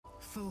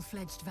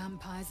Full-fledged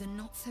vampires are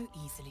not so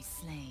easily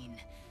slain.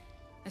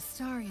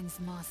 Astarion's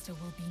master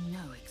will be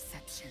no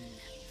exception.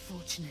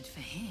 Fortunate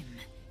for him,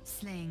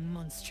 slaying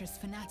monstrous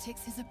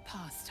fanatics is a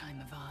pastime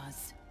of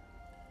ours.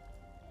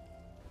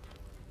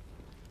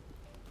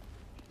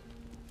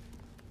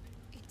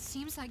 It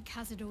seems like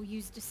Cazador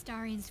used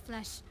Astarion's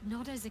flesh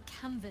not as a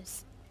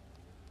canvas,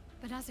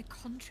 but as a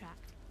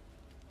contract.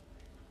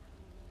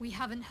 We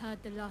haven't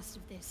heard the last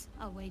of this,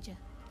 I'll wager.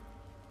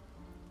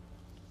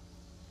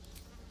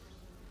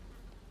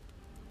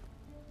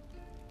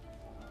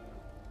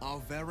 Our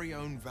very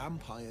own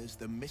vampire's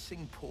the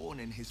missing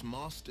pawn in his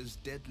master's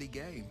deadly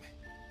game.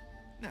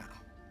 Now,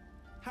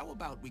 how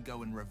about we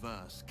go and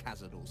reverse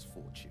Cazador's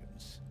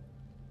fortunes?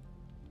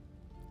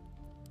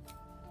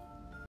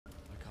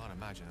 I can't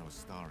imagine how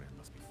Astarion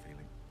must be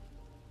feeling.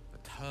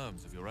 The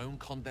terms of your own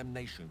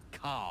condemnation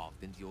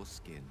carved into your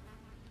skin.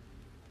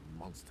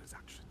 Monsters'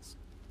 actions.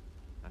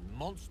 And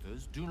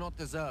monsters do not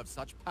deserve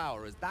such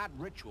power as that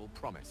ritual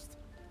promised.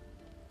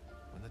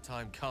 When the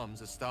time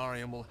comes,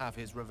 Astarion will have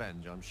his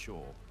revenge, I'm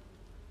sure.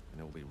 And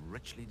it will be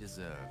richly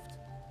deserved.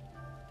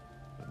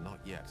 But not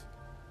yet.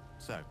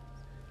 So,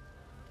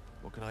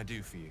 what can I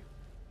do for you?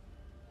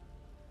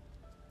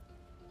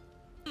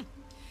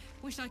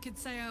 Wish I could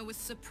say I was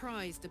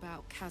surprised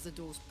about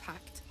Cazador's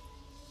pact.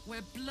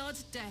 Where blood,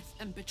 death,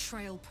 and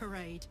betrayal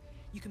parade,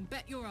 you can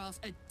bet your ass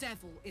a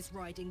devil is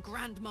riding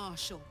Grand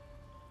Marshal.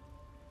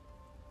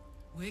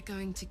 We're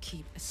going to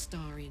keep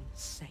Astarion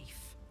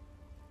safe.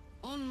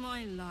 On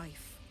my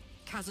life,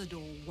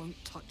 Cazador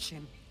won't touch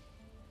him.